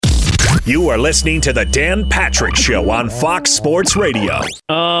You are listening to the Dan Patrick Show on Fox Sports Radio.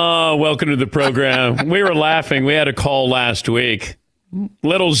 Welcome to the program. We were laughing. We had a call last week.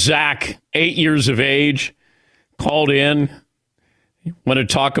 Little Zach, 8 years of age, called in. Wanted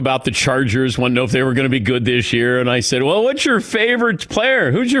to talk about the Chargers. Wanted to know if they were going to be good this year. And I said, well, what's your favorite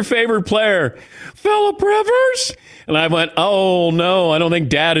player? Who's your favorite player? Phillip Rivers. And I went, oh, no, I don't think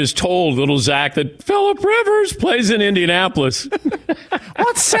Dad has told little Zach that Phillip Rivers plays in Indianapolis.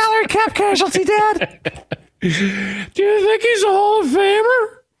 What's salary cap casualty, Dad? Do you think he's a Hall of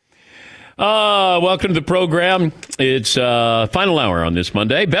Famer? Welcome to the program. It's final hour on this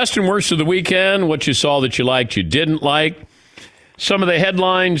Monday. Best and worst of the weekend. What you saw that you liked, you didn't like. Some of the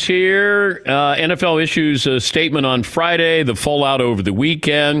headlines here. NFL issues a statement on Friday, the fallout over the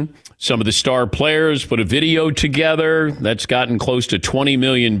weekend. Some of the star players put a video together that's gotten close to 20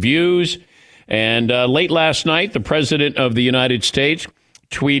 million views. And late last night, the President of the United States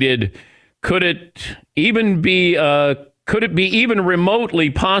tweeted, could it be even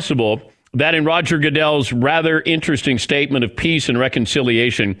remotely possible that in Roger Goodell's rather interesting statement of peace and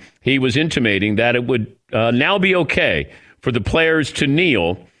reconciliation, he was intimating that it would now be okay for the players to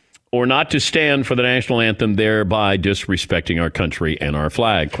kneel or not to stand for the national anthem, thereby disrespecting our country and our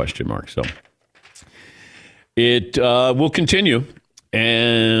flag, ? So it will continue,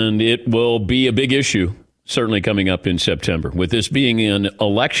 and it will be a big issue, certainly coming up in September. With this being an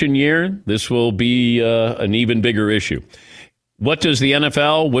election year, this will be an even bigger issue. What does the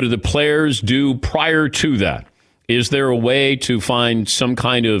NFL, what do the players do prior to that? Is there a way to find some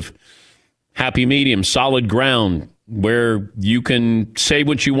kind of happy medium, solid ground, where you can say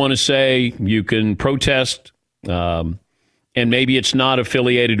what you want to say, you can protest, and maybe it's not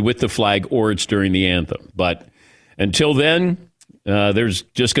affiliated with the flag or it's during the anthem. But until then, there's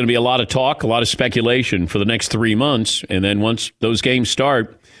just going to be a lot of talk, a lot of speculation for the next 3 months. And then once those games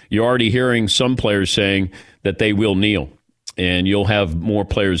start, you're already hearing some players saying that they will kneel. And you'll have more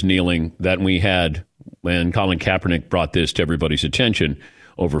players kneeling than we had when Colin Kaepernick brought this to everybody's attention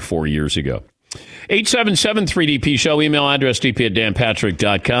over 4 years ago. 877-3DP Show, email address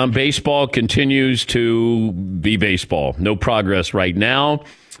dp@danpatrick.com. Baseball continues to be baseball. No progress right now.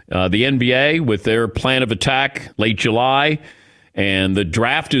 The NBA with their plan of attack late July, and the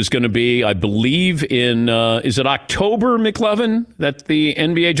draft is going to be, I believe, in, is it October, McLovin, that the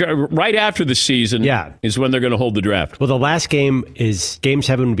NBA draft, right after the season is when they're going to hold the draft? Well, the last game is, Game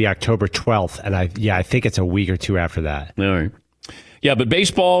 7 will be October 12th, and I think it's a week or two after that. All right. Yeah, but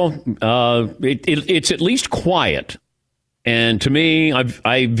baseball, it's at least quiet. And to me,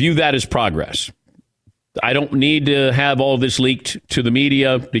 I view that as progress. I don't need to have all this leaked to the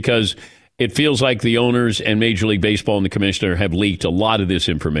media because it feels like the owners and Major League Baseball and the commissioner have leaked a lot of this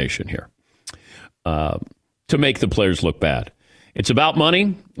information here to make the players look bad. It's about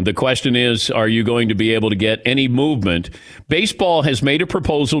money. The question is, are you going to be able to get any movement? Baseball has made a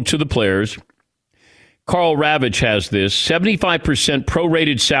proposal to the players. Carl Ravitch has this, 75%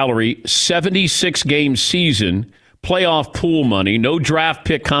 prorated salary, 76-game season, playoff pool money, no draft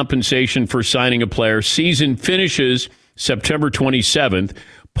pick compensation for signing a player. Season finishes September 27th.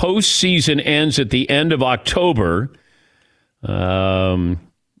 Postseason ends at the end of October. According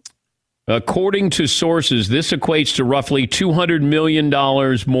to sources, this equates to roughly $200 million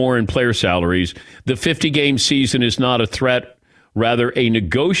more in player salaries. The 50-game season is not a threat, rather a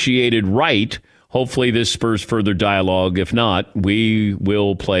negotiated right. Hopefully this spurs further dialogue. If not, we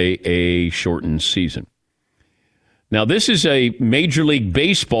will play a shortened season. Now, this is a Major League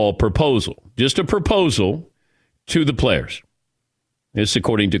Baseball proposal, just a proposal to the players. This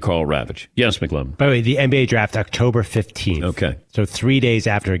according to Carl Ravitch. Yes, McLovin. By the way, the NBA draft, October 15th. Okay. So 3 days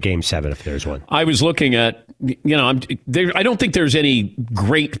after Game 7, if there's one. I was looking at, I don't think there's any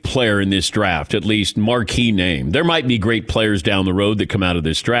great player in this draft, at least marquee name. There might be great players down the road that come out of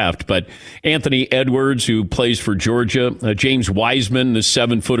this draft, but Anthony Edwards, who plays for Georgia, James Wiseman, the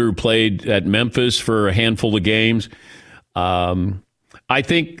 7-footer who played at Memphis for a handful of games. I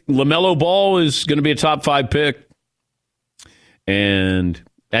think LaMelo Ball is going to be a top 5 pick. And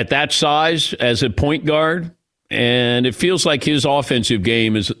at that size, as a point guard, and it feels like his offensive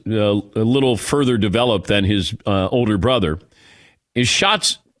game is a little further developed than his older brother. His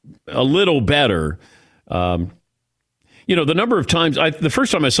shot's a little better. The number of times, the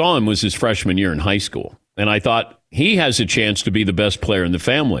first time I saw him was his freshman year in high school. And I thought he has a chance to be the best player in the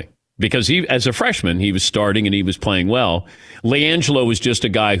family. Because as a freshman, he was starting and he was playing well. LiAngelo was just a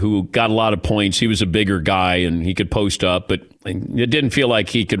guy who got a lot of points. He was a bigger guy and he could post up, but it didn't feel like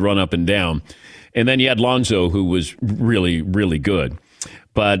he could run up and down. And then you had Lonzo, who was really, really good.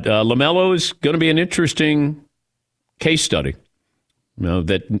 But LaMelo is going to be an interesting case study.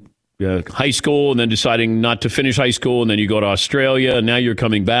 That high school and then deciding not to finish high school, and then you go to Australia, and now you're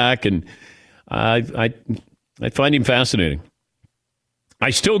coming back, and I find him fascinating. I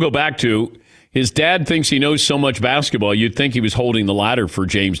still go back to his dad thinks he knows so much basketball. You'd think he was holding the ladder for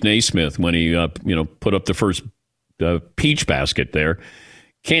James Naismith when he put up the first peach basket there.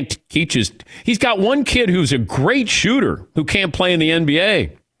 Can't teach he's got one kid who's a great shooter who can't play in the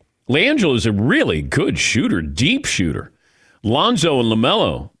NBA. LiAngelo is a really good shooter, deep shooter. Lonzo and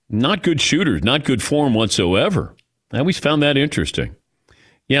LaMelo, not good shooters, not good form whatsoever. I always found that interesting.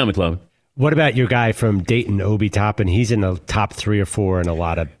 Yeah, McLovin. What about your guy from Dayton, Obi Toppin? He's in the top 3 or 4 in a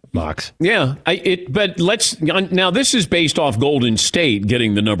lot of mocks. Yeah, but now this is based off Golden State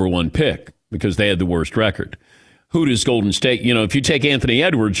getting the number 1 pick because they had the worst record. Who does Golden State? If you take Anthony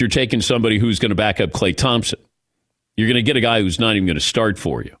Edwards, you're taking somebody who's going to back up Klay Thompson. You're going to get a guy who's not even going to start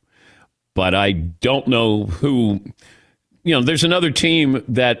for you. But I don't know who. There's another team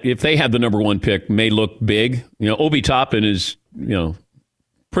that if they had the number 1 pick may look big. Obi Toppin is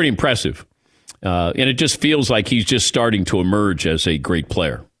pretty impressive, and it just feels like he's just starting to emerge as a great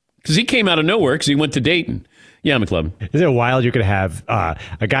player because he came out of nowhere because he went to Dayton. Yeah, McLovin. Isn't it wild? You could have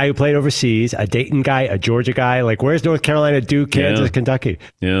a guy who played overseas, a Dayton guy, a Georgia guy. Like, where's North Carolina, Duke, Kansas, Kentucky?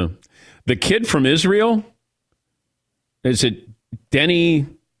 Yeah. The kid from Israel, is it Deni,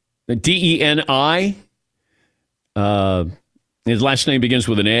 Deni? His last name begins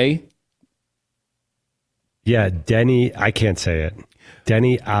with an A. Yeah, Deni, I can't say it.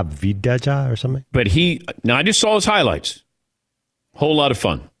 Deni Avdija or something? But I just saw his highlights. Whole lot of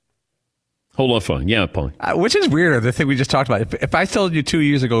fun. Yeah, Paul. Which is weirder, the thing we just talked about. If I told you 2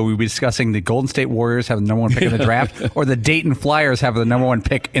 years ago we'd be discussing the Golden State Warriors having the number 1 pick in the draft or the Dayton Flyers having the number 1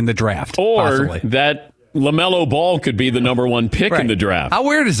 pick in the draft. Or possibly. That LaMelo Ball could be the number 1 pick in the draft. How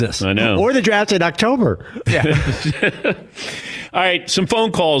weird is this? I know. Or the draft in October. Yeah. All right, some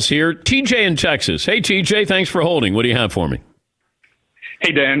phone calls here. TJ in Texas. Hey, TJ, thanks for holding. What do you have for me?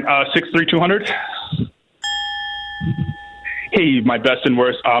 Hey, Dan, 63200. Hey, my best and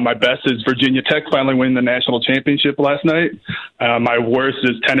worst. My best is Virginia Tech finally winning the national championship last night. My worst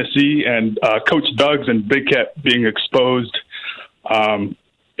is Tennessee and Coach Doug's and Big Cat being exposed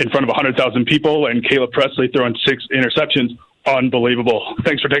in front of 100,000 people and Caleb Presley throwing 6 interceptions. Unbelievable.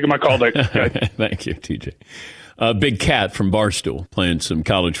 Thanks for taking my call, guys. Thank you, TJ. Big Cat from Barstool playing some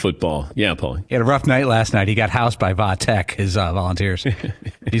college football. Yeah, Paulie. He had a rough night last night. He got housed by Va Tech, his volunteers.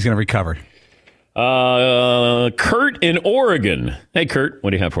 He's going to recover. Kurt in Oregon. Hey, Kurt, what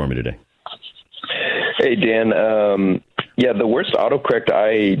do you have for me today? Hey, Dan. The worst autocorrect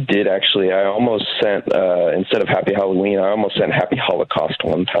I did, actually, I almost sent, instead of Happy Halloween, I almost sent Happy Holocaust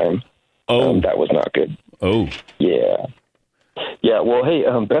one time. Oh. That was not good. Oh. Yeah. Yeah, well, hey,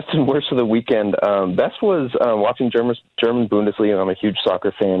 best and worst of the weekend. Best was watching German Bundesliga. I'm a huge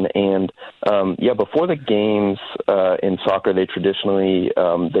soccer fan. And, before the games in soccer, they traditionally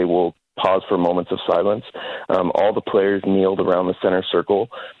they will pause for moments of silence. All the players kneeled around the center circle.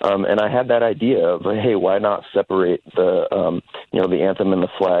 And I had that idea of, hey, why not separate the anthem and the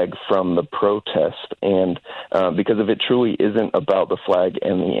flag from the protest? And because if it truly isn't about the flag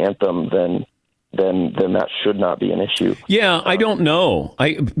and the anthem, then that should not be an issue. Yeah, I don't know.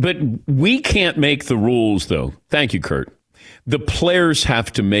 But we can't make the rules, though. Thank you, Kurt. The players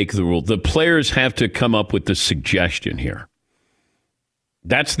have to make the rule. The players have to come up with the suggestion here.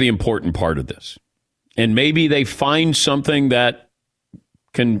 That's the important part of this. And maybe they find something that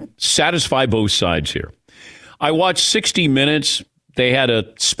can satisfy both sides here. I watched 60 Minutes. They had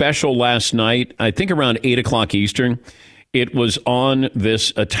a special last night, I think around 8 o'clock Eastern. It was on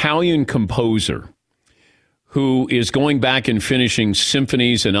this Italian composer who is going back and finishing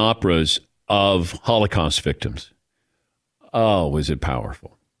symphonies and operas of Holocaust victims. Oh, was it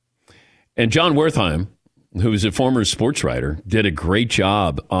powerful. And John Wertheim, who is a former sports writer, did a great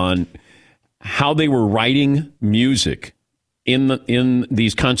job on how they were writing music in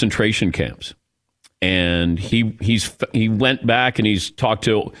these concentration camps. And he went back and he's talked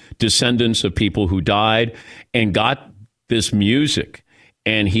to descendants of people who died and got this music,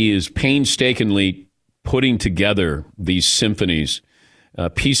 and he is painstakingly putting together these symphonies,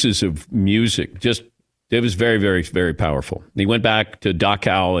 pieces of music. It was very, very, very powerful. He went back to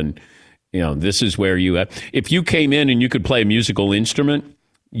Dachau, and this is where if you came in and you could play a musical instrument,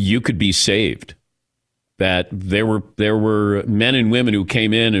 you could be saved. That there were men and women who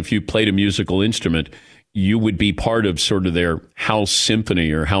came in. If you played a musical instrument, you would be part of sort of their house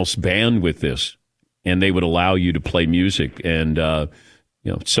symphony or house band with this. And they would allow you to play music. And,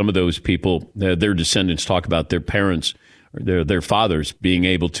 some of those people, their descendants talk about their parents or their fathers being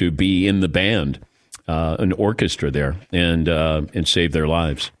able to be in the band an orchestra there and save their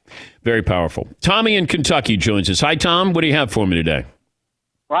lives. Very powerful. Tommy in Kentucky joins us. Hi, Tom. What do you have for me today?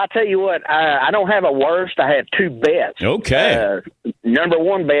 Well, I tell you what, I don't have a worst. I have two bests. Okay. Number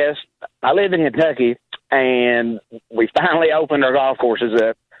one best, I live in Kentucky, and we finally opened our golf courses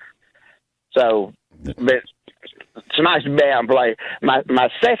up. So but it's nice to be out and play. My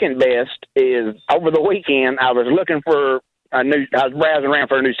second best is over the weekend, I was looking for I was browsing around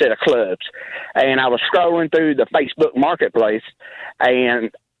for a new set of clubs, and I was scrolling through the Facebook Marketplace,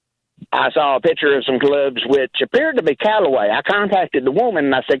 and I saw a picture of some clubs which appeared to be Callaway. I contacted the woman,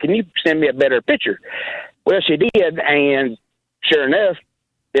 and I said, can you send me a better picture? Well, she did, and sure enough,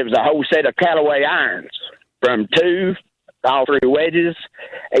 it was a whole set of Callaway irons, from 2, all 3 wedges,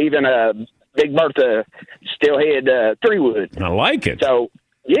 even a Big Bertha steelhead 3-wood. I like it. So,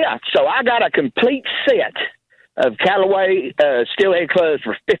 yeah, so I got a complete set of Callaway steelhead clubs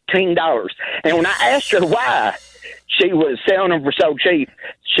for $15. And when I asked her why she was selling them for so cheap,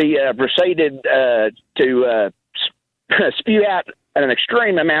 she proceeded to spew out an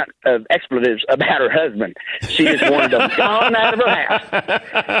extreme amount of expletives about her husband. She just wanted them gone out of her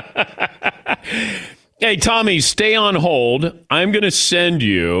house. Hey, Tommy, stay on hold. I'm going to send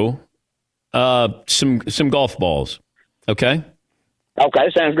you some golf balls. Okay?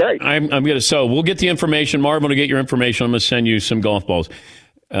 Okay, sounds great. I'm going to. So we'll get the information. Marvin will get your information. I'm going to send you some golf balls.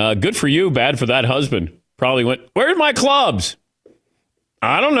 Good for you. Bad for that husband. Probably went, where's my clubs?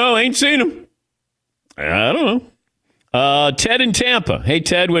 I don't know. Ain't seen them. I don't know. Ted in Tampa. Hey,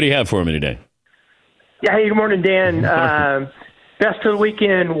 Ted, what do you have for me today? Yeah, hey, good morning, Dan. Best of the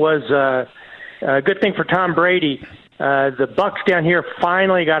weekend was a good thing for Tom Brady. The Bucs down here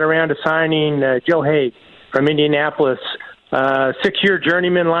finally got around to signing Joe Haig from Indianapolis. 6-year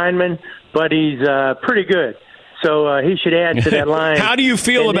journeyman lineman, but he's pretty good. So he should add to that line. How do you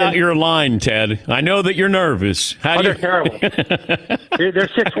feel about your line, Ted? I know that you're nervous. They're terrible. They're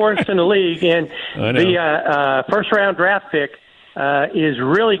 6th worst in the league, and the first-round draft pick is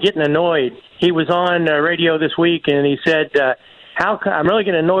really getting annoyed. He was on radio this week, and he said, I'm really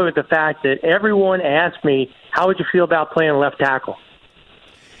getting annoyed with the fact that everyone asked me, how would you feel about playing left tackle?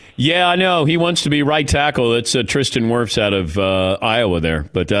 Yeah, I know. He wants to be right tackle. It's Tristan Wirfs out of Iowa there.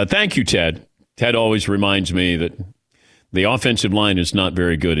 But thank you, Ted. Ted always reminds me that the offensive line is not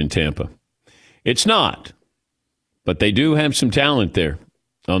very good in Tampa. It's not. But they do have some talent there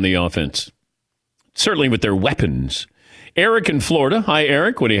on the offense. Certainly with their weapons. Eric in Florida. Hi,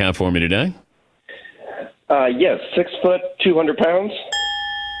 Eric. What do you have for me today? Yes, 6 foot, 200 pounds.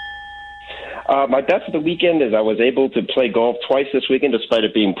 My best of the weekend is I was able to play golf twice this weekend, despite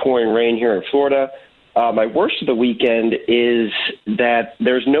it being pouring rain here in Florida. My worst of the weekend is that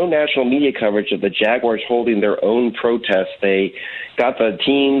there's no national media coverage of the Jaguars holding their own protest. They got the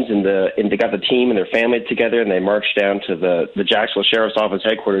teams and they got the team and their family together, and they marched down to the Jacksonville Sheriff's Office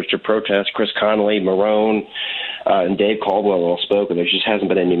headquarters to protest. Chris Connolly, Marone, and Dave Caldwell all spoke, and there just hasn't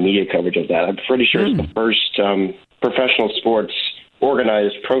been any media coverage of that. I'm pretty sure it's the first professional sports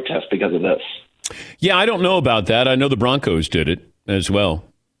organized protest because of this. Yeah, I don't know about that. I know the Broncos did it as well.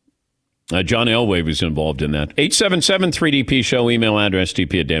 John Elway was involved in that. 877-3DP-SHOW, email address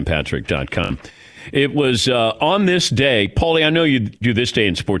dp@danpatrick.com. It was on this day. Paulie, I know you do this day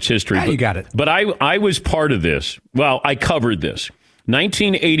in sports history. Yeah, you got it. But I was part of this. Well, I covered this.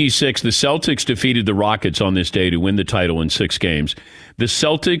 1986, the Celtics defeated the Rockets on this day to win the title in 6 games. The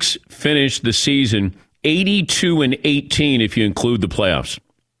Celtics finished the season 82-18 if you include the playoffs.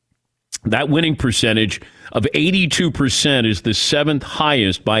 That winning percentage of 82% is the 7th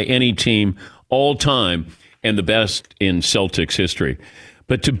highest by any team all time and the best in Celtics history.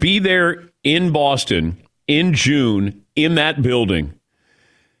 But to be there in Boston in June in that building,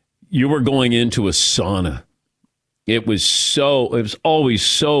 you were going into a sauna. It was always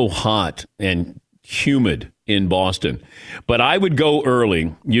so hot and humid in Boston. But I would go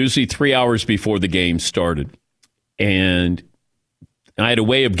early, usually 3 hours before the game started. And I had a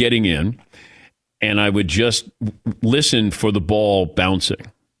way of getting in, and I would just listen for the ball bouncing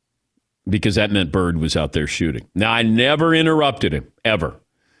because that meant Bird was out there shooting. Now, I never interrupted him, ever.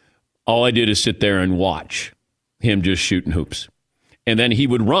 All I did is sit there and watch him just shooting hoops. And then he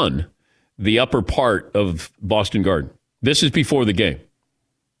would run the upper part of Boston Garden. This is before the game.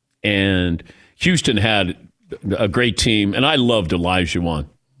 And Houston had a great team, and I loved Elijah Wan.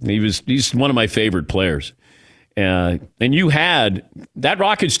 He's one of my favorite players. And you had that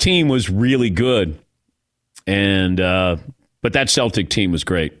Rockets team was really good, but that Celtic team was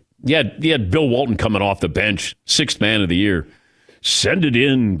great. You had Bill Walton coming off the bench, 6th man of the year. Send it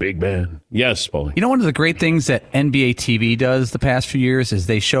in, big man. Yes, Paulie. You know, one of the great things that NBA TV does the past few years is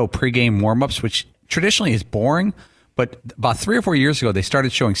they show pregame warm-ups, which traditionally is boring. But about 3 or 4 years ago, they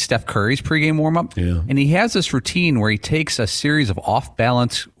started showing Steph Curry's pregame warm-up. Yeah. And he has this routine where he takes a series of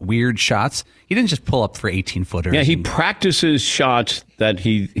off-balance, weird shots. He didn't just pull up for 18-footers. Yeah, he practices shots that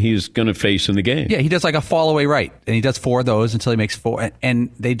he's going to face in the game. Yeah, he does like a fall-away right, and he does 4 of those until he makes 4.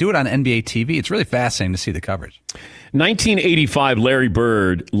 And they do it on NBA TV. It's really fascinating to see the coverage. 1985, Larry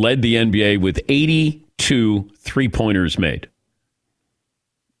Bird led the NBA with 82 three-pointers made.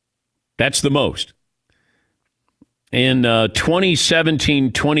 That's the most. In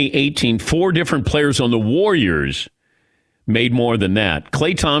 2017, 2018, 4 different players on the Warriors made more than that.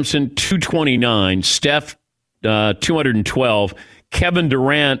 Klay Thompson, 229. Steph, 212. Kevin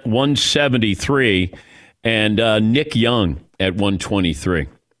Durant, 173. And Nick Young at 123.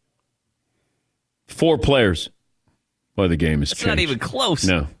 4 players. Boy, the game has changed. It's not even close.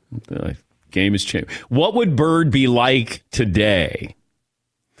 No. The game has changed. What would Bird be like today?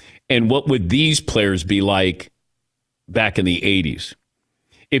 And what would these players be like back in the 80s?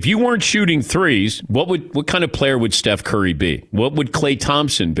 If you weren't shooting threes, what kind of player would Steph Curry be? What would Klay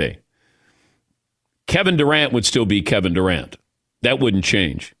Thompson be? Kevin Durant would still be Kevin Durant. That wouldn't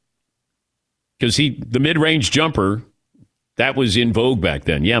change. Because the mid-range jumper, that was in vogue back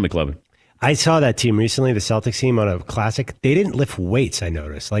then. Yeah, McLovin. I saw that team recently, the Celtics team, on a classic. They didn't lift weights, I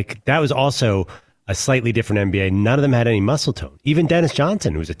noticed. Like, that was also a slightly different NBA. None of them had any muscle tone. Even Dennis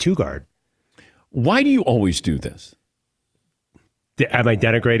Johnson, who was a 2-guard. Why do you always do this? Am I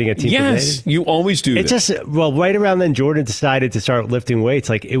denigrating a team? Yes, you always do. It's just, well, right around then, Jordan decided to start lifting weights.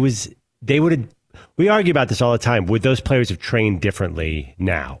 Like, it was, we argue about this all the time. Would those players have trained differently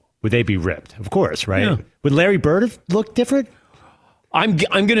now? Would they be ripped? Of course, right? Yeah. Would Larry Bird have looked different? I'm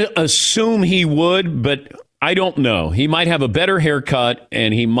going to assume he would, but I don't know. He might have a better haircut,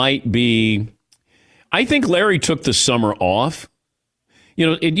 and he might be. I think Larry took the summer off. You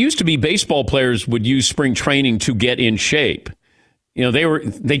know, it used to be baseball players would use spring training to get in shape. You know,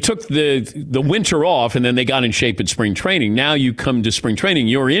 they took the winter off and then they got in shape at spring training. Now you come to spring training,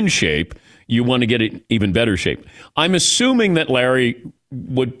 you're in shape. You want to get in even better shape. I'm assuming that Larry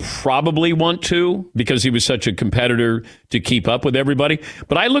would probably want to, because he was such a competitor, to keep up with everybody.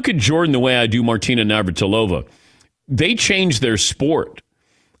 But I look at Jordan the way I do Martina Navratilova. They changed their sport.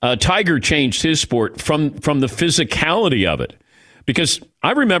 Tiger changed his sport from the physicality of it. Because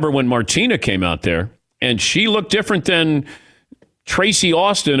I remember when Martina came out there, and she looked different than Tracy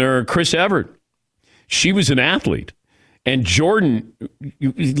Austin or Chris Evert. She was an athlete. And Jordan,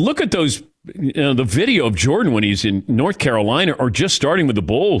 you look at those, the video of Jordan when he's in North Carolina or just starting with the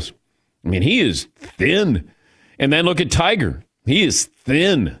Bulls. I mean, he is thin. And then look at Tiger. He is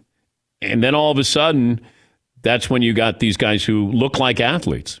thin. And then all of a sudden, that's when you got these guys who look like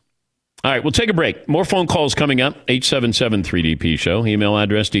athletes. All right, we'll take a break. More phone calls coming up. 877-3DP-SHOW. Email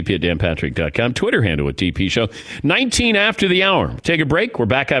address, dp@danpatrick.com. Twitter handle at DP-SHOW. 19 after the hour. Take a break. We're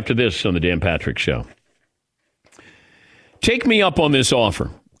back after this on the Dan Patrick Show. Take me up on this offer.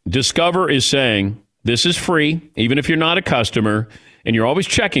 Discover is saying this is free, even if you're not a customer, and you're always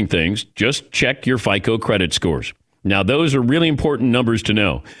checking things. Just check your FICO credit scores. Now, those are really important numbers to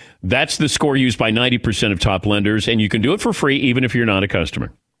know. That's the score used by 90% of top lenders, and you can do it for free, even if you're not a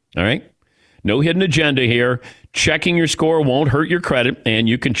customer. All right? No hidden agenda here. Checking your score won't hurt your credit, and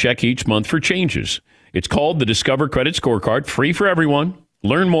you can check each month for changes. It's called the Discover Credit Scorecard, free for everyone.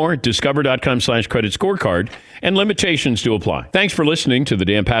 Learn more at discover.com/credit scorecard, and limitations do apply. Thanks for listening to the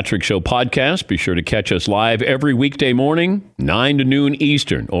Dan Patrick Show podcast. Be sure to catch us live every weekday morning, 9 to noon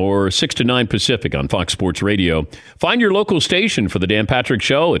Eastern or 6 to 9 Pacific on Fox Sports Radio. Find your local station for the Dan Patrick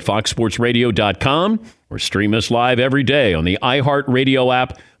Show at foxsportsradio.com or stream us live every day on the iHeartRadio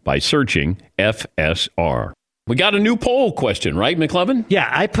app by searching FSR. We got a new poll question, right, McLovin? Yeah,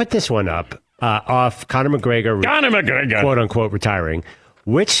 I put this one up off Conor McGregor, quote unquote, retiring.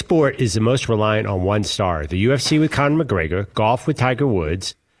 Which sport is the most reliant on one star? The UFC with Conor McGregor, golf with Tiger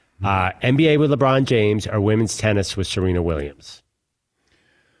Woods, NBA with LeBron James, or women's tennis with Serena Williams?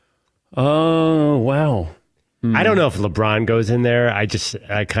 Oh, wow. I don't know if LeBron goes in there. I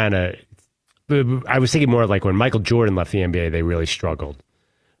was thinking more like when Michael Jordan left the NBA, they really struggled.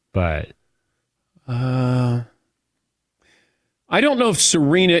 But I don't know if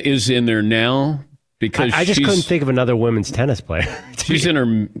Serena is in there now. Because I just couldn't think of another women's tennis player. She's in her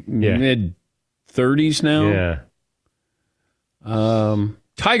mid-30s now. Yeah.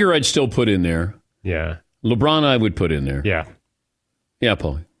 Tiger I'd still put in there. Yeah. LeBron I would put in there. Yeah. Yeah,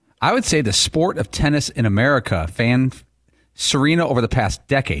 Paul. I would say the sport of tennis in America, Serena over the past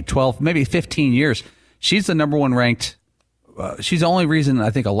decade, 12, maybe 15 years, she's the number one ranked. She's the only reason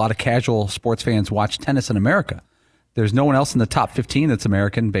I think a lot of casual sports fans watch tennis in America. There's no one else in the top 15 that's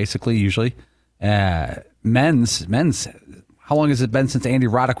American, basically, usually. Men's. How long has it been since Andy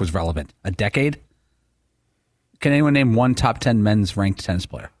Roddick was relevant? A decade? Can anyone name one top 10 men's ranked tennis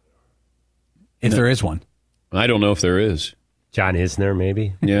player? If there is one. I don't know if there is. John Isner,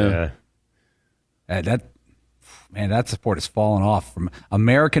 maybe? Yeah. That sport has fallen off from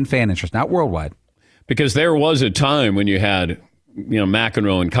American fan interest, not worldwide. Because there was a time when you had,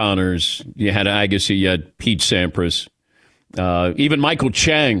 McEnroe and Connors, you had Agassi, you had Pete Sampras, even Michael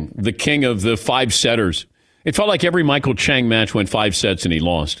Chang, the king of the 5-setters. It felt like every Michael Chang match went 5 sets and he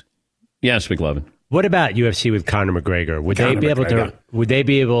lost. Yes, McLovin. What about UFC with Conor McGregor? Would they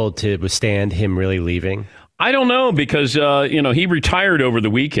be able to withstand him really leaving? I don't know because he retired over the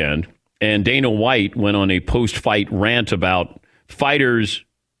weekend, and Dana White went on a post-fight rant about fighters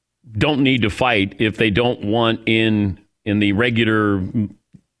don't need to fight if they don't want in the regular.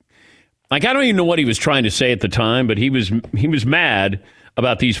 Like, I don't even know what he was trying to say at the time, but he was mad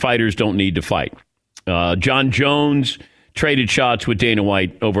about these fighters don't need to fight. John Jones traded shots with Dana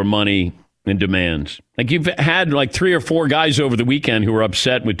White over money and demands. Like, you've had like 3 or 4 guys over the weekend who were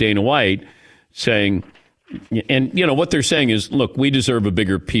upset with Dana White saying, and what they're saying is, look, we deserve a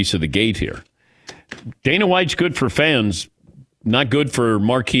bigger piece of the gate here. Dana White's good for fans, not good for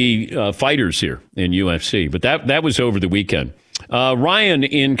marquee fighters here in UFC. But that was over the weekend. Ryan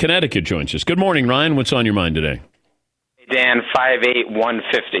in Connecticut joins us. Good morning, Ryan. What's on your mind today? Dan, 5'8",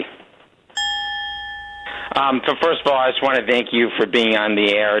 150. So first of all, I just want to thank you for being on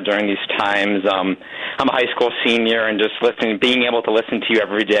the air during these times. I'm a high school senior, and just being able to listen to you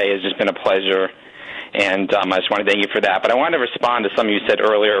every day has just been a pleasure. And I just want to thank you for that. But I want to respond to something you said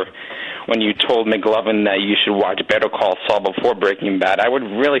earlier when you told McLovin that you should watch Better Call Saul before Breaking Bad. I would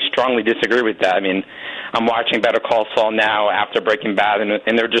really strongly disagree with that. I mean, I'm watching Better Call Saul now after Breaking Bad,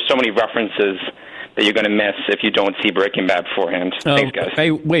 and there are just so many references that you're going to miss if you don't see Breaking Bad beforehand. Thanks, guys.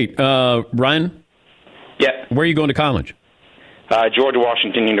 Hey, wait, Ryan? Yeah. Where are you going to college? George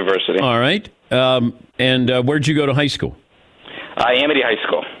Washington University. All right. And where'd you go to high school? Amity High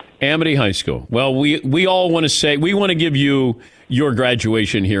School. Amity High School. Well, we all want to say, we want to give you your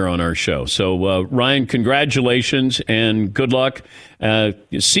graduation here on our show. So, Ryan, congratulations and good luck.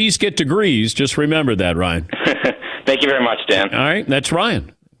 C's get degrees. Just remember that, Ryan. Thank you very much, Dan. All right. That's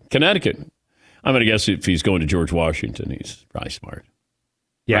Ryan, Connecticut. I'm going to guess if he's going to George Washington, he's probably smart.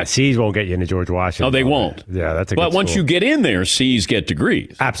 Yeah, right. C's won't get you into George Washington. Oh, they won't. Yeah, that's a But good once school. you get in there, C's get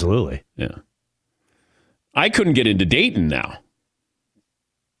degrees. Absolutely. Yeah. I couldn't get into Dayton now.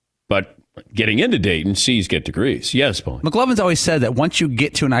 But getting into Dayton, C's get degrees. Yes, Paul. McLovin's always said that once you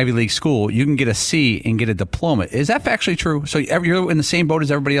get to an Ivy League school, you can get a C and get a diploma. Is that factually true? So you're in the same boat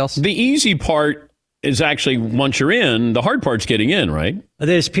as everybody else? The easy part is actually once you're in, the hard part's getting in, right?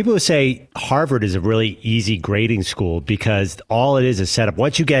 There's people who say Harvard is a really easy grading school because all it is set up.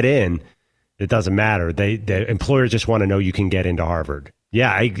 Once you get in, it doesn't matter. The employers just want to know you can get into Harvard.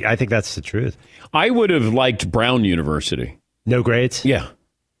 Yeah, I think that's the truth. I would have liked Brown University. No grades? Yeah.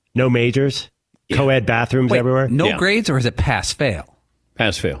 No majors? Yeah. Co-ed bathrooms everywhere? No grades, or is it pass-fail?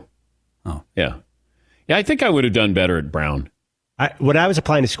 Pass-fail. Oh. Yeah. Yeah, I think I would have done better at Brown. When I was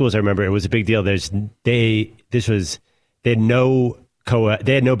applying to schools, I remember it was a big deal. They had no co-ed,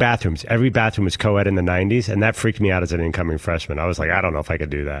 they had no bathrooms. Every bathroom was co-ed in the 90s, and that freaked me out as an incoming freshman. I was like, I don't know if I could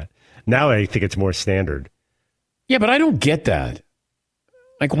do that. Now I think it's more standard. Yeah, but I don't get that.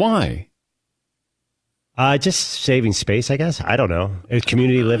 Like, why? Just saving space, I guess. I don't know. It's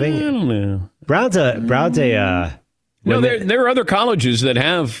community living. I don't know. Brown's a. No, there are other colleges that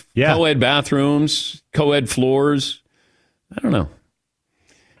have co-ed bathrooms, co-ed floors. I don't know.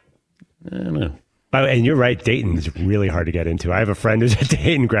 And you're right. Dayton is really hard to get into. I have a friend who's a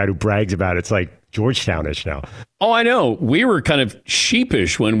Dayton grad who brags about it. It's like Georgetownish now. Oh, I know. We were kind of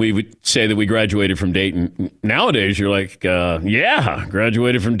sheepish when we would say that we graduated from Dayton. Nowadays, you're like, yeah,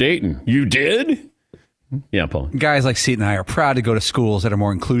 graduated from Dayton. You did? Yeah, Paul. Guys like Seton and I are proud to go to schools that are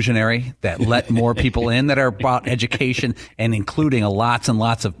more inclusionary, that let more people in, that are about education and including lots and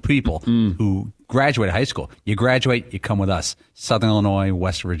lots of people who graduate high school. You graduate, you come with us. Southern Illinois,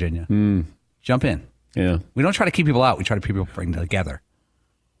 West Virginia. Jump in. Yeah. We don't try to keep people out. We try to keep people bring together.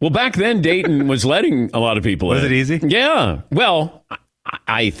 Well, back then, Dayton was letting a lot of people in. Was it easy? Yeah. Well,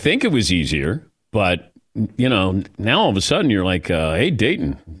 I think it was easier, but now all of a sudden you're like, hey,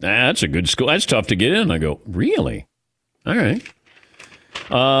 Dayton, that's a good school. That's tough to get in. I go, really? All right.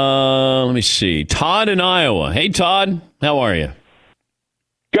 Let me see. Todd in Iowa. Hey, Todd. How are you?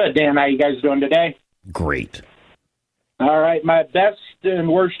 Good, Dan. How you guys doing today? Great. All right. My best and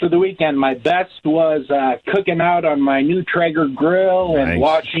worst of the weekend. My best was cooking out on my new Traeger grill and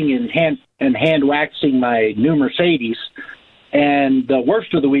washing and hand waxing my new Mercedes. And the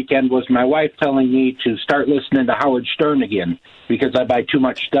worst of the weekend was my wife telling me to start listening to Howard Stern again because I buy too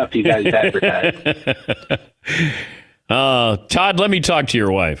much stuff you guys advertise. Todd, let me talk to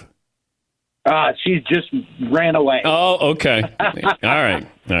your wife. She just ran away. Oh, okay. All right.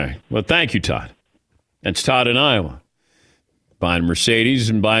 Well, thank you, Todd. That's Todd in Iowa. Buying a Mercedes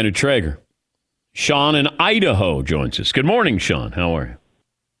and buying a Traeger. Sean in Idaho joins us. Good morning, Sean. How are you?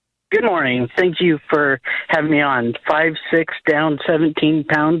 Good morning. Thank you for having me on. 5'6", down 17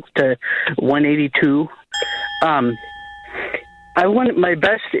 pounds to 182. My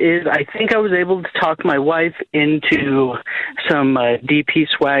best is I think I was able to talk my wife into some DP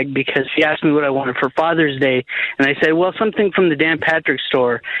swag because she asked me what I wanted for Father's Day, and I said, well, something from the Dan Patrick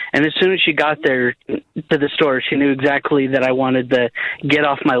store. And as soon as she got there to the store, she knew exactly that I wanted the Get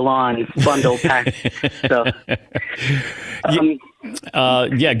Off My Lawn bundle pack. So,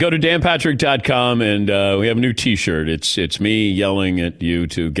 go to danpatrick.com, and we have a new T-shirt. It's me yelling at you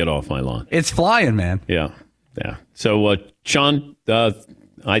to get off my lawn. It's flying, man. Yeah. So, Sean,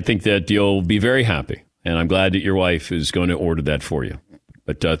 I think that you'll be very happy, and I'm glad that your wife is going to order that for you.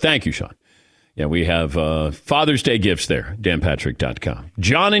 But thank you, Sean. Yeah, we have Father's Day gifts there, danpatrick.com.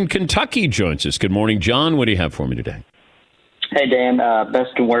 John in Kentucky joins us. Good morning, John. What do you have for me today? Hey, Dan.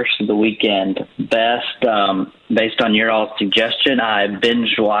 Best and worst of the weekend. Best, based on your all suggestion, I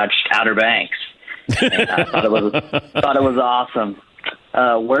binge watched Outer Banks. And I thought it was awesome.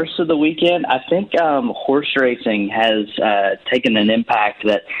 Worst of the weekend, I think horse racing has taken an impact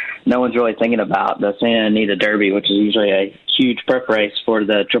that no one's really thinking about. The Santa Anita Derby, which is usually a huge prep race for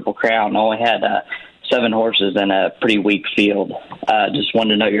the Triple Crown, only had 7 horses in a pretty weak field. Just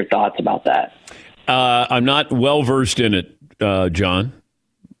wanted to know your thoughts about that. I'm not well versed in it, John.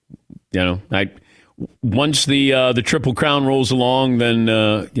 Once the Triple Crown rolls along, then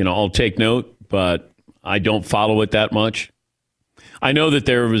I'll take note, but I don't follow it that much. I know that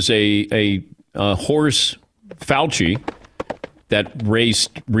there was a horse, Fauci, that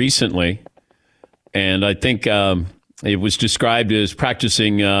raced recently, and I think it was described as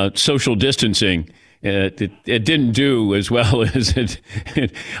practicing social distancing. It didn't do as well as it.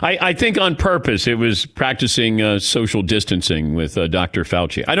 I think on purpose it was practicing social distancing with Dr.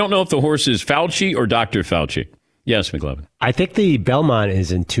 Fauci. I don't know if the horse is Fauci or Dr. Fauci. Yes, McLovin. I think the Belmont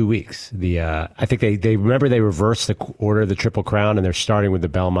is in 2 weeks. I think they remember they reversed the order of the Triple Crown, and they're starting with the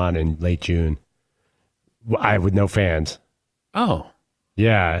Belmont in late June. With no fans. Oh,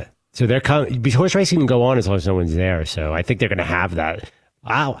 yeah. So they're coming. Horse racing can go on as long as no one's there. So I think they're going to have that.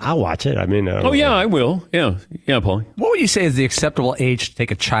 I'll watch it. I mean, I will. Yeah, Paul. What would you say is the acceptable age to take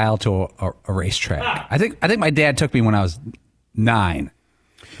a child to a racetrack? I think my dad took me when I was 9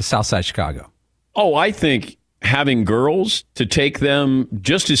 to Southside Chicago. Oh, I think having girls to take them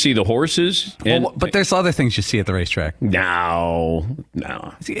just to see the horses. But there's other things you see at the racetrack. No.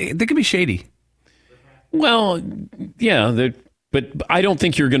 They can be shady. Well, yeah, but I don't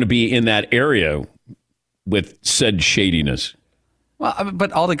think you're going to be in that area with said shadiness. Well,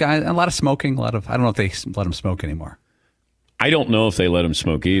 but all the guys, a lot of smoking, I don't know if they let them smoke anymore. I don't know if they let them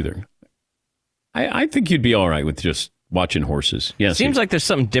smoke either. I think you'd be all right with just watching horses. Yeah, seems like there's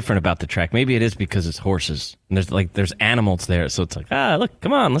something different about the track. Maybe it is because it's horses and there's animals there, so it's like, look,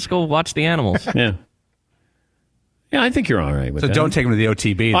 come on, let's go watch the animals. Yeah, I think you're all right with that. So don't take them to the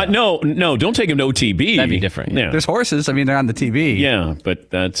OTB. No, don't take them to OTB. That'd be different. Yeah. There's horses. I mean, they're on the TV. Yeah,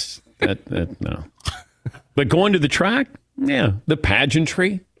 but that no. But going to the track, yeah, the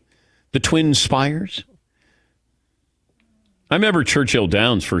pageantry, the twin spires. I remember Churchill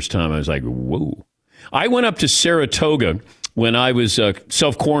Downs first time. I was like, whoa. I went up to Saratoga when I was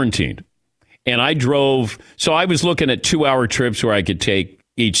self-quarantined, and I drove. So I was looking at 2-hour trips where I could take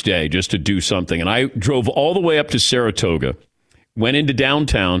each day just to do something. And I drove all the way up to Saratoga, went into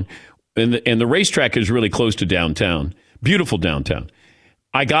downtown, and the racetrack is really close to downtown. Beautiful downtown.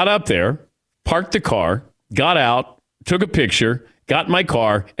 I got up there, parked the car, got out, took a picture, got in my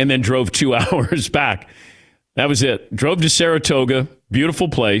car, and then drove 2 hours back. That was it. Drove to Saratoga, beautiful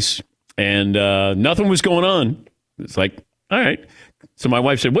place. And nothing was going on. It's like, all right. So my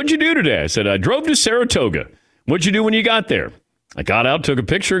wife said, what'd you do today? I said, I drove to Saratoga. What'd you do when you got there? I got out, took a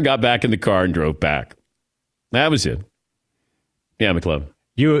picture, and got back in the car and drove back. That was it. Yeah, McLovin.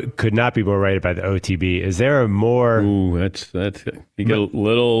 You could not be more right about the OTB. Is there a more... Ooh, that's you get a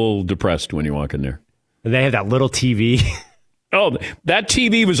little depressed when you walk in there. They have that little TV. Oh, that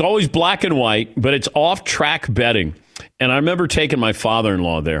TV was always black and white, but it's off-track betting. And I remember taking my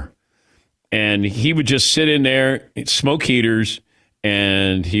father-in-law there. And he would just sit in there, smoke heaters,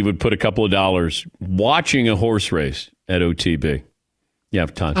 and he would put a couple of dollars watching a horse race at OTB. Yeah,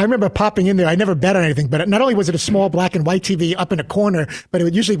 Todd. I remember popping in there. I never bet on anything, but not only was it a small black and white TV up in a corner, but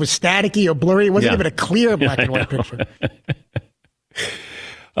it usually was staticky or blurry. It wasn't even a clear black and white picture.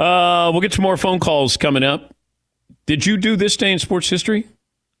 We'll get some more phone calls coming up. Did you do this day in sports history?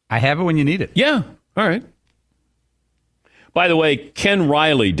 I have it when you need it. Yeah. All right. By the way, Ken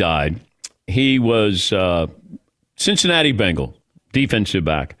Riley died. He was Cincinnati Bengal, defensive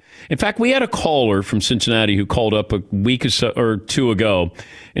back. In fact, we had a caller from Cincinnati who called up a week or two ago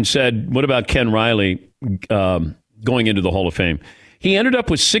and said, what about Ken Riley going into the Hall of Fame? He ended up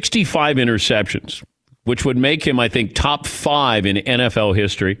with 65 interceptions, which would make him, I think, top 5 in NFL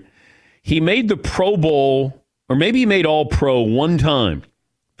history. He made the Pro Bowl, or maybe he made All-Pro one time.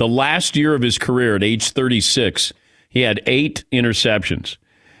 The last year of his career at age 36, he had 8 interceptions.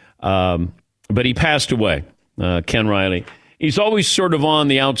 But he passed away, Ken Riley. He's always sort of on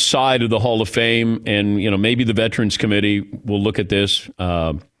the outside of the Hall of Fame, and maybe the Veterans Committee will look at this.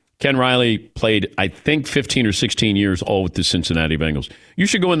 Ken Riley played, I think, 15 or 16 years, all with the Cincinnati Bengals. You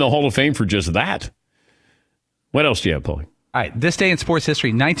should go in the Hall of Fame for just that. What else do you have, Paulie? All right, this day in sports history,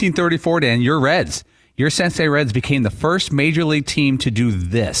 1934, Dan, your Reds. Your Cincinnati Reds became the first major league team to do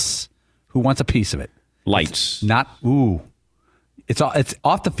this. Who wants a piece of it? Lights. It's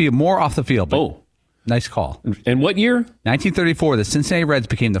off the field, more off the field. But nice call. And what year? 1934, the Cincinnati Reds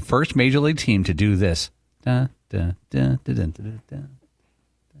became the first major league team to do this. But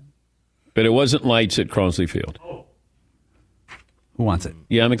it wasn't lights at Crosley Field. Who wants it?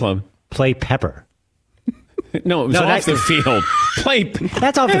 Yeah, McClellan. Play Pepper. No, it was off the field.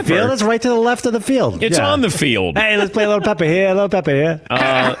 That's off the field. That's right to the left of the field. It's on the field. Hey, let's play a little Pepper here, a little Pepper here.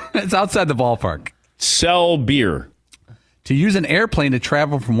 It's outside the ballpark. Sell beer. To use an airplane to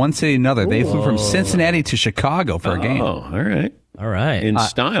travel from one city to another. They flew from Cincinnati to Chicago for a game. Oh, all right. All right. In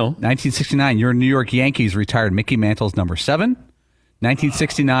style. 1969, your New York Yankees retired Mickey Mantle's number 7.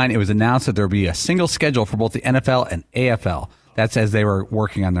 1969, it was announced that there would be a single schedule for both the NFL and AFL. That's as they were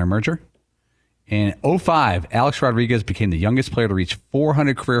working on their merger. In 2005, Alex Rodriguez became the youngest player to reach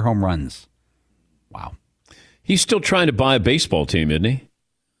 400 career home runs. Wow. He's still trying to buy a baseball team, isn't he?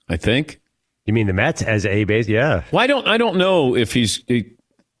 I think. You mean the Mets as a base? Yeah. Well, I don't know if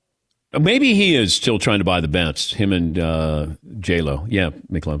maybe he is still trying to buy the Mets, him and J-Lo. Yeah,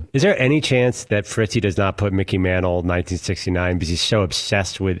 McClellan. Is there any chance that Fritzy does not put Mickey Mantle 1969 because he's so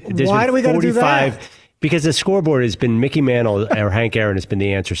obsessed with... Why do we got to do that? Because the scoreboard has been Mickey Mantle or Hank Aaron has been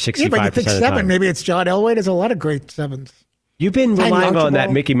the answer 65% but you think of the 7. time. Maybe it's John Elway. There's a lot of great 7s. You've been relying on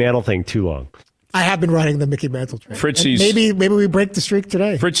that Mickey Mantle thing too long. I have been riding the Mickey Mantle train. Fritzy's, maybe we break the streak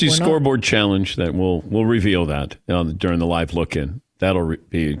today. Fritzy's scoreboard challenge, that we'll reveal that during the live look-in. That'll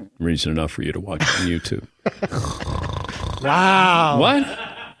be reason enough for you to watch on YouTube. Wow. What?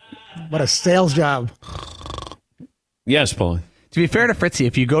 What a sales job. Yes, Paul. To be fair to Fritzy,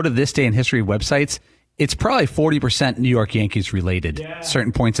 if you go to This Day in History websites, it's probably 40% New York Yankees related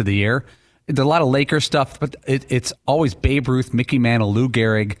certain points of the year. There's a lot of Lakers stuff, but it's always Babe Ruth, Mickey Mantle, Lou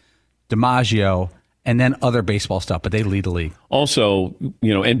Gehrig, DiMaggio, and then other baseball stuff, but they lead the league. Also,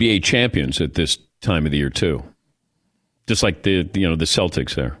 NBA champions at this time of the year, too. Just like the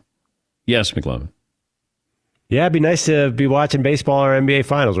Celtics there. Yes, McLovin. Yeah, it'd be nice to be watching baseball or NBA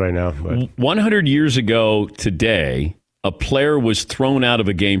finals right now. But 100 years ago today, a player was thrown out of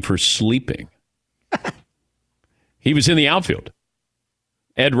a game for sleeping. He was in the outfield.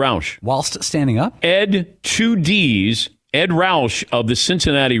 Ed Roush. Whilst standing up? Ed 2Ds, Ed Roush of the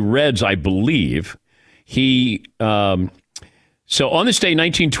Cincinnati Reds, I believe. He, so on this day,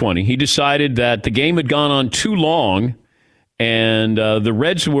 1920, he decided that the game had gone on too long and the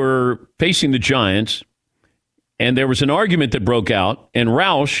Reds were facing the Giants. And there was an argument that broke out. And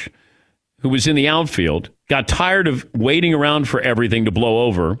Roush, who was in the outfield, got tired of waiting around for everything to blow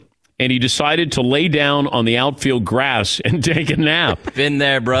over. And he decided to lay down on the outfield grass and take a nap. Been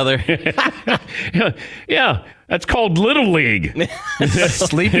there, brother. Yeah, that's called Little League.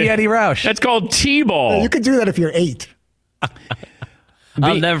 Sleepy Eddie Roush. That's called T-ball. You could do that if you're 8.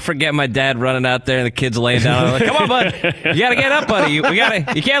 I'll never forget my dad running out there and the kids laying down. I'm like, come on, bud. You got to get up, buddy. You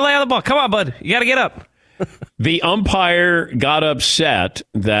can't lay on the ball. Come on, bud. You got to get up. The umpire got upset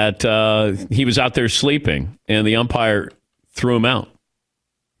that he was out there sleeping, and the umpire threw him out.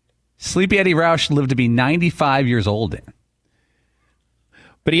 Sleepy Eddie Roush lived to be 95 years old.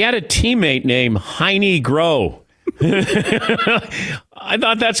 But he had a teammate named Heine Groh. I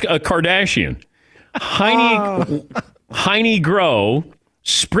thought that's a Kardashian. Heine Groh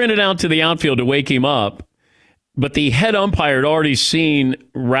sprinted out to the outfield to wake him up, but the head umpire had already seen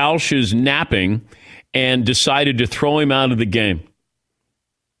Roush's napping and decided to throw him out of the game.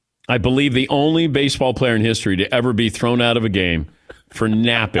 I believe the only baseball player in history to ever be thrown out of a game for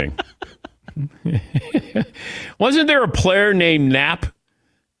napping. Wasn't there a player named Nap?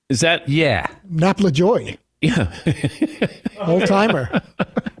 Is that? Yeah. Nap LaJoy. Yeah. Old timer.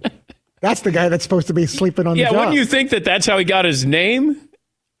 That's the guy that's supposed to be sleeping on the job. Yeah, wouldn't you think that that's how he got his name?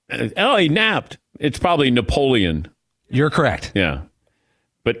 Oh, he napped. It's probably Napoleon. You're correct. Yeah.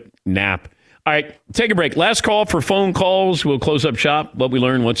 But nap. All right, take a break. Last call for phone calls. We'll close up shop. What we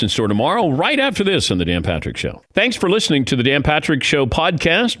learn, what's in store tomorrow, right after this on The Dan Patrick Show. Thanks for listening to The Dan Patrick Show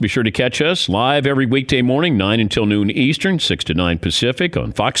podcast. Be sure to catch us live every weekday morning, 9 until noon Eastern, 6 to 9 Pacific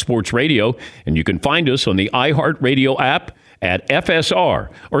on Fox Sports Radio. And you can find us on the iHeartRadio app at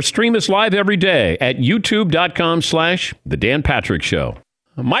FSR or stream us live every day at youtube.com/The Dan Patrick Show.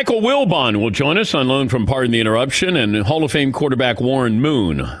 Michael Wilbon will join us on loan from Pardon the Interruption, and Hall of Fame quarterback Warren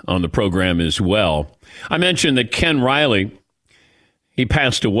Moon on the program as well. I mentioned that Ken Riley, he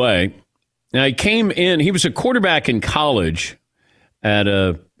passed away. Now, he came in, he was a quarterback in college at,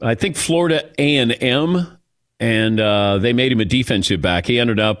 I think, Florida A&M, and they made him a defensive back. He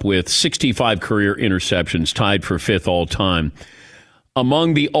ended up with 65 career interceptions, tied for 5th all-time.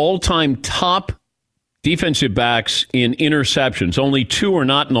 Among the all-time top defensive backs in interceptions, only 2 are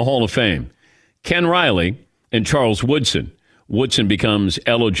not in the Hall of Fame. Ken Riley and Charles Woodson. Woodson becomes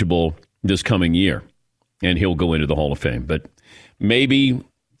eligible this coming year, and he'll go into the Hall of Fame. But maybe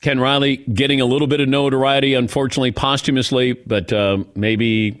Ken Riley getting a little bit of notoriety, unfortunately, posthumously, but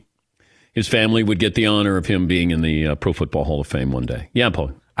maybe his family would get the honor of him being in the Pro Football Hall of Fame one day. Yeah,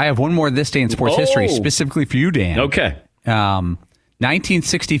 Paul. I have one more this day in sports history, specifically for you, Dan. Okay.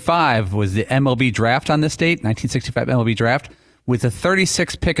 1965 was the MLB draft on this date, 1965 MLB draft. With the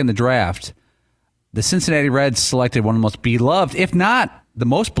 36th pick in the draft, the Cincinnati Reds selected one of the most beloved, if not the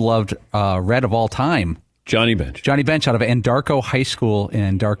most beloved Red of all time. Johnny Bench. Johnny Bench out of Andarko High School in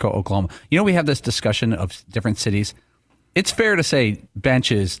Andarko, Oklahoma. You know, we have this discussion of different cities. It's fair to say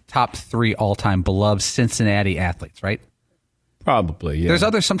Bench is top 3 all-time beloved Cincinnati athletes, right? Probably, yeah.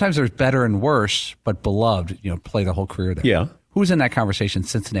 Sometimes there's better and worse, but beloved, play the whole career there. Yeah. Who's in that conversation,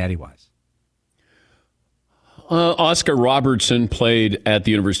 Cincinnati-wise? Oscar Robertson played at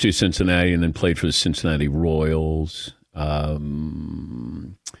the University of Cincinnati and then played for the Cincinnati Royals.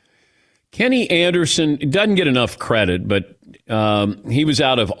 Kenny Anderson doesn't get enough credit, but he was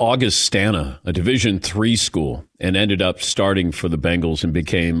out of Augustana, a Division III school, and ended up starting for the Bengals and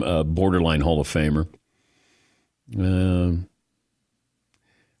became a borderline Hall of Famer.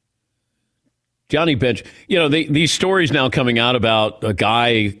 Johnny Bench, these stories now coming out about a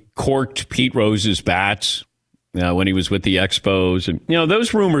guy corked Pete Rose's bats when he was with the Expos. And,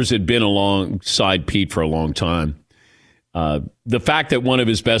 those rumors had been alongside Pete for a long time. The fact that one of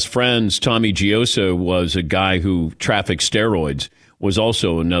his best friends, Tommy Giosa, was a guy who trafficked steroids was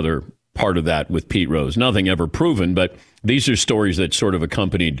also another part of that with Pete Rose. Nothing ever proven, but these are stories that sort of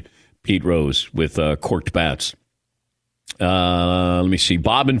accompanied Pete Rose with corked bats. Let me see.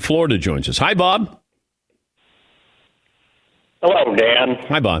 Bob in Florida joins us. Hi, Bob. Hello, Dan.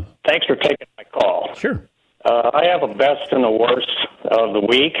 Hi, Bob. Thanks for taking my call. Sure. I have a best and a worst of the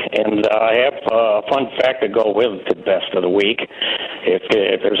week, and I have a fun fact to go with the best of the week, if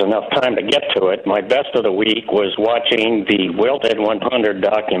there's enough time to get to it. My best of the week was watching the Wilted 100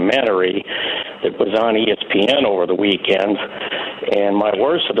 documentary that was on ESPN over the weekend, and my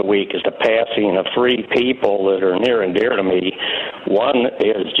worst of the week is the passing of 3 people that are near and dear to me. One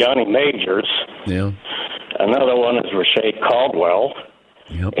is Johnny Majors. Yeah. Another one is Rashay Caldwell.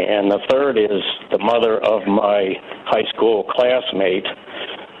 Yep. And the third is the mother of my high school classmate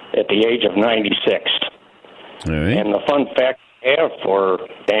at the age of 96. All right. And the fun fact I have for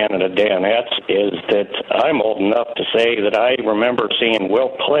Dan and the Danettes is that I'm old enough to say that I remember seeing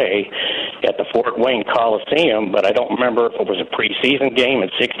Wilt play at the Fort Wayne Coliseum, but I don't remember if it was a preseason game in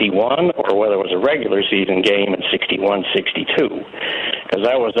 61 or whether it was a regular season game in 61-62, because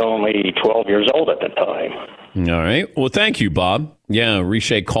I was only 12 years old at the time. All right. Well, thank you, Bob. Yeah,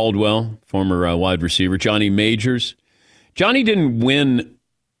 Rashay Caldwell, former wide receiver. Johnny Majors. Johnny didn't win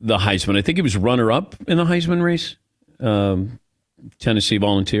the Heisman. I think he was runner-up in the Heisman race. Tennessee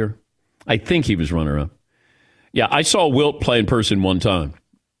Volunteer. I think he was runner-up. Yeah, I saw Wilt play in person one time,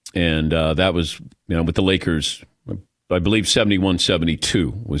 and that was with the Lakers. I believe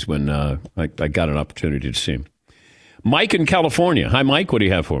 71-72 was when I got an opportunity to see him. Mike in California. Hi, Mike. What do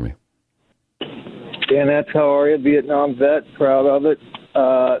you have for me? Dan, that's how are you? Vietnam vet, proud of it.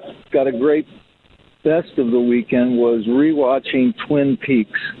 Got a great best of the weekend was rewatching Twin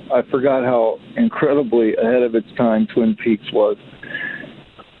Peaks. I forgot how incredibly ahead of its time Twin Peaks was.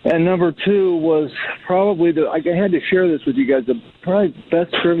 And number 2 was probably I had to share this with you guys. probably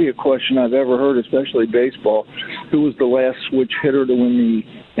best trivia question I've ever heard, especially baseball. Who was the last switch hitter to win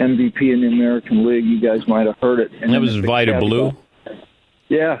the MVP in the American League? You guys might have heard it. And that was Vida Blue.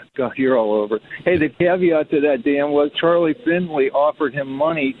 Yeah, God, you're all over. Hey, the caveat to that, Dan, was Charlie Finley offered him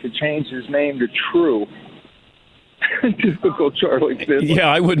money to change his name to True. Typical Charlie Finley. Yeah,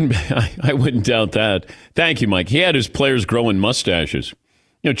 I wouldn't doubt that. Thank you, Mike. He had his players growing mustaches.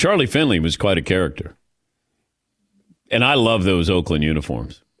 You know, Charlie Finley was quite a character. And I love those Oakland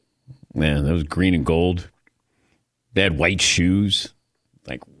uniforms. Man, those green and gold. They had white shoes.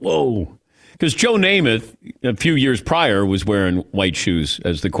 Like, whoa. Because Joe Namath, a few years prior, was wearing white shoes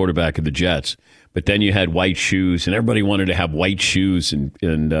as the quarterback of the Jets. But then you had white shoes, and everybody wanted to have white shoes, and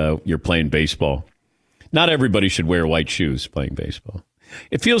you're playing baseball. Not everybody should wear white shoes playing baseball.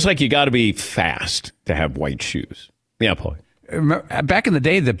 It feels like you got to be fast to have white shoes. Yeah, Paul. Back in the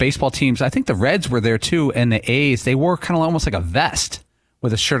day, the baseball teams, I think the Reds were there too, and the A's, they wore kind of almost like a vest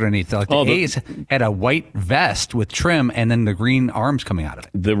with a shirt underneath. Like the A's had a white vest with trim and then the green arms coming out of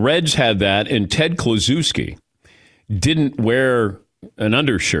it. The Reds had that, and Ted Kluszewski didn't wear an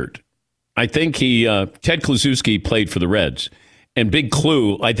undershirt. I think Ted Kluszewski played for the Reds. And Big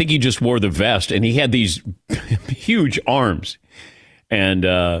Clue, I think he just wore the vest, and he had these huge arms. And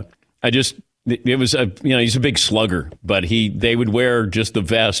it was he's a big slugger, but they would wear just the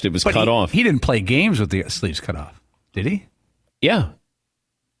vest. It was cut off. He didn't play games with the sleeves cut off, did he? Yeah.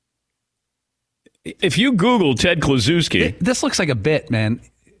 If you Google Ted Kluszewski, this looks like a bit, man.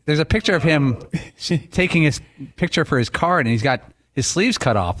 There's a picture of him taking his picture for his card, and he's got his sleeves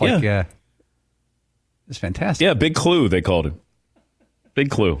cut off. Like, it's fantastic. Yeah, Big Clue, they called him. Big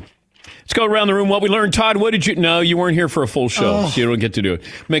Clue. Let's go around the room. What we learned. Todd, what did you... No, you weren't here for a full show, so you don't get to do it.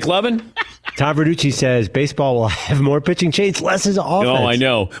 McLovin? Tom Verducci says baseball will have more pitching changes, less offense. Oh, I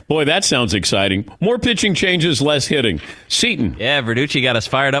know. Boy, that sounds exciting. More pitching changes, less hitting. Seton. Yeah, Verducci got us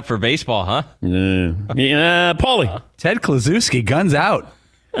fired up for baseball, huh? Yeah, Paulie. Ted Kluszewski, guns out.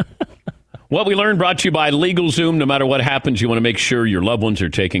 What we learned brought to you by LegalZoom. No matter what happens, you want to make sure your loved ones are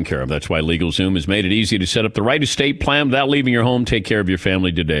taken care of. That's why LegalZoom has made it easy to set up the right estate plan without leaving your home. Take care of your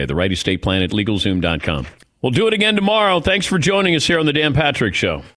family today. The right estate plan at LegalZoom.com. We'll do it again tomorrow. Thanks for joining us here on the Dan Patrick Show.